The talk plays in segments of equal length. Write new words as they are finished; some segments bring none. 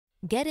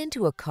Get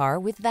into a car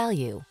with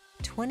value.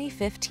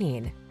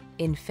 2015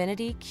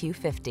 INFINITI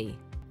Q50.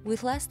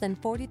 With less than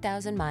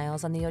 40,000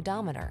 miles on the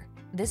odometer,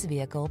 this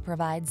vehicle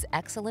provides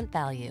excellent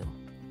value.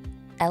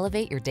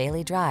 Elevate your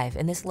daily drive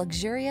in this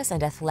luxurious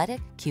and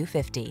athletic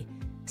Q50.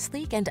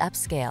 Sleek and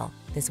upscale,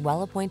 this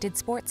well-appointed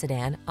sports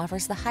sedan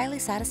offers the highly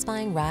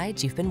satisfying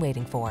ride you've been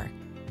waiting for.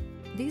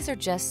 These are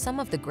just some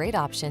of the great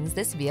options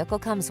this vehicle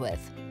comes with: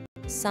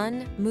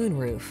 sun,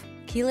 moonroof,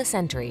 keyless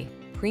entry,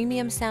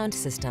 premium sound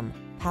system,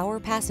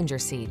 power passenger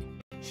seat,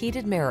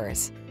 heated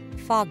mirrors,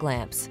 fog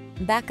lamps,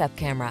 backup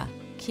camera,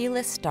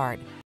 keyless start,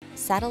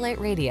 satellite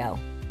radio,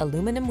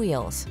 aluminum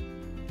wheels.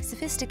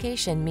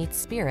 Sophistication meets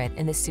spirit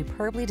in this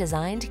superbly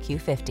designed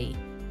Q50.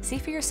 See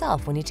for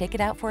yourself when you take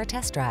it out for a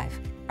test drive.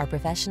 Our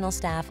professional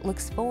staff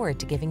looks forward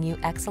to giving you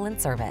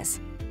excellent service.